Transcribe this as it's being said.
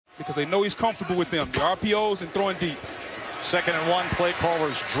because they know he's comfortable with them. The RPOs and throwing deep. 2nd and 1, play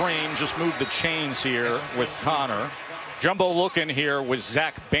caller's dream. Just move the chains here with Conner. Jumbo looking here with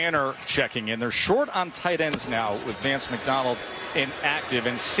Zach Banner checking in. They're short on tight ends now with Vance McDonald inactive,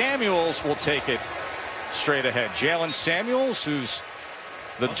 and Samuels will take it straight ahead. Jaylen Samuels, who's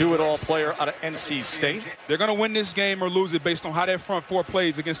the do-it-all player out of NC State. They're going to win this game or lose it based on how that front four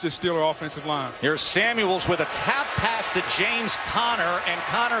plays against this Steeler offensive line. Here's Samuels with a tap pass to James Conner, and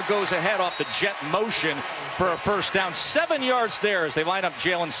Conner goes ahead off the jet motion for a first down. 7 yards there as they line up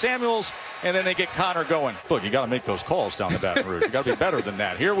Jaylen Samuels, and then they get Conner going. Look, you got to make those calls down the Baton Rouge. You got to be better than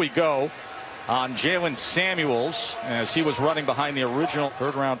that. Here we go on Jaylen Samuels as he was running behind the original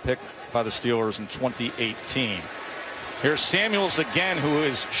 3rd-round pick by the Steelers in 2018. Here's Samuels again, who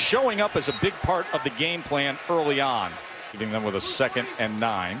is showing up as a big part of the game plan early on, giving them with a 2nd and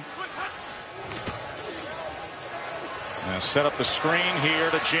 9. And set up the screen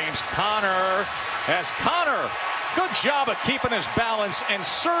here to James Conner. As Conner, good job of keeping his balance and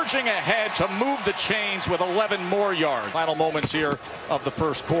surging ahead to move the chains with 11 more yards. Final moments here of the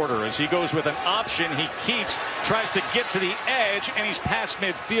first quarter as he goes with an option. He keeps, tries to get to the edge, and he's past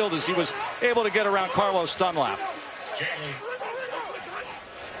midfield as he was able to get around Carlos Dunlap.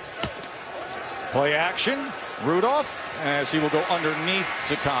 Play action, Rudolph, as he will go underneath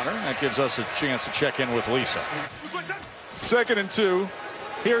to Conner. That gives us a chance to check in with Lisa. 2nd and 2.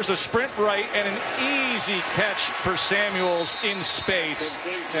 Here's a sprint right and an easy catch for Samuels in space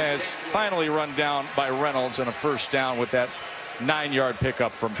as finally run down by Reynolds, and a first down with that 9-yard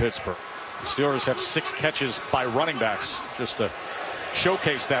pickup from Pittsburgh. The Steelers have 6 catches by running backs just to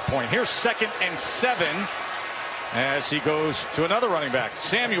showcase that point. Here's 2nd and 7. As he goes to another running back,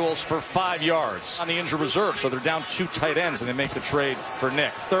 Samuels, for 5 yards on the injured reserve. So they're down 2 tight ends, and they make the trade for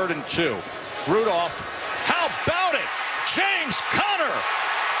Nick. 3rd and 2. Rudolph, how about it? James Conner,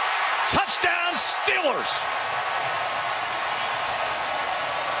 touchdown Steelers.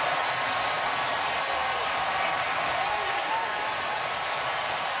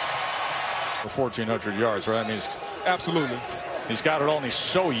 For 1,400 yards, right? I mean, Absolutely. He's got it all, and he's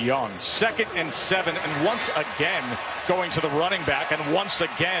so young. 2nd and 7, and once again going to the running back, and once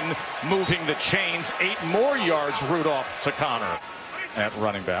again moving the chains. 8 more yards, Rudolph to Conner at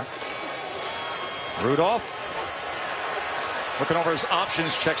running back. Rudolph looking over his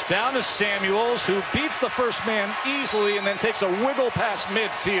options, checks down to Samuels, who beats the first man easily and then takes a wiggle past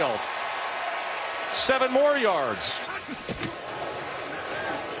midfield. 7 more yards.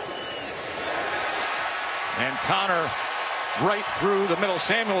 And Conner right through the middle.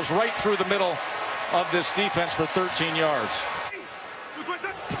 Samuels right through the middle of this defense for 13 yards.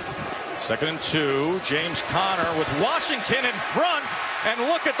 2nd and 2. James Conner with Washington in front, and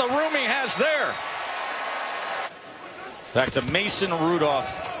look at the room he has there. Back to Mason Rudolph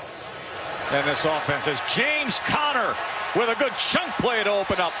and this offense as James Conner with a good chunk play to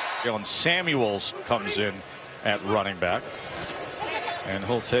open up. Jaylen Samuels comes in at running back, and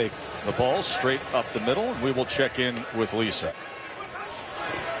he'll take the ball straight up the middle, and we will check in with Lisa.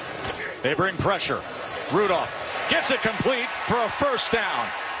 They bring pressure. Rudolph gets it complete for a first down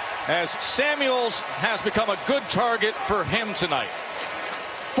as Samuels has become a good target for him tonight.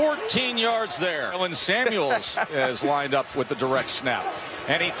 14 yards there. Jaylen Samuels is lined up with the direct snap,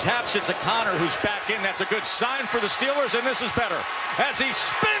 and he taps it to Conner, who's back in. That's a good sign for the Steelers, and this is better as he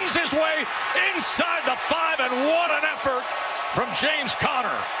spins his way inside the 5, and what an effort from James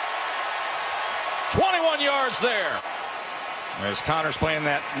Conner. 21 yards there. As Conner's playing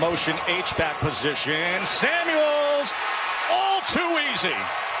that motion H-back position. Samuels, all too easy.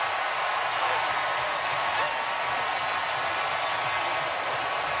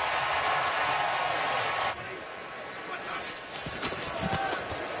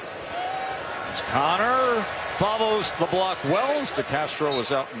 As Conner follows the block well, as DeCastro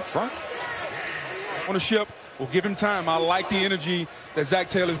is out in front. Ownership will give him time. I like the energy that Zach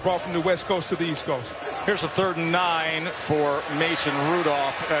Taylor's brought from the West Coast to the East Coast. Here's a 3rd and 9 for Mason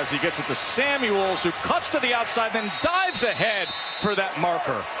Rudolph as he gets it to Samuels, who cuts to the outside, then dives ahead for that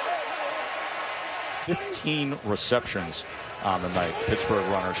marker. 15 receptions on the night, Pittsburgh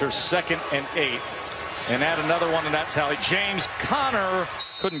runners. Here's 2nd and 8. And add another one in that tally. James Conner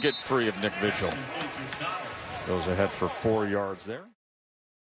couldn't get free of Nick Vigil. Goes ahead for 4 yards there.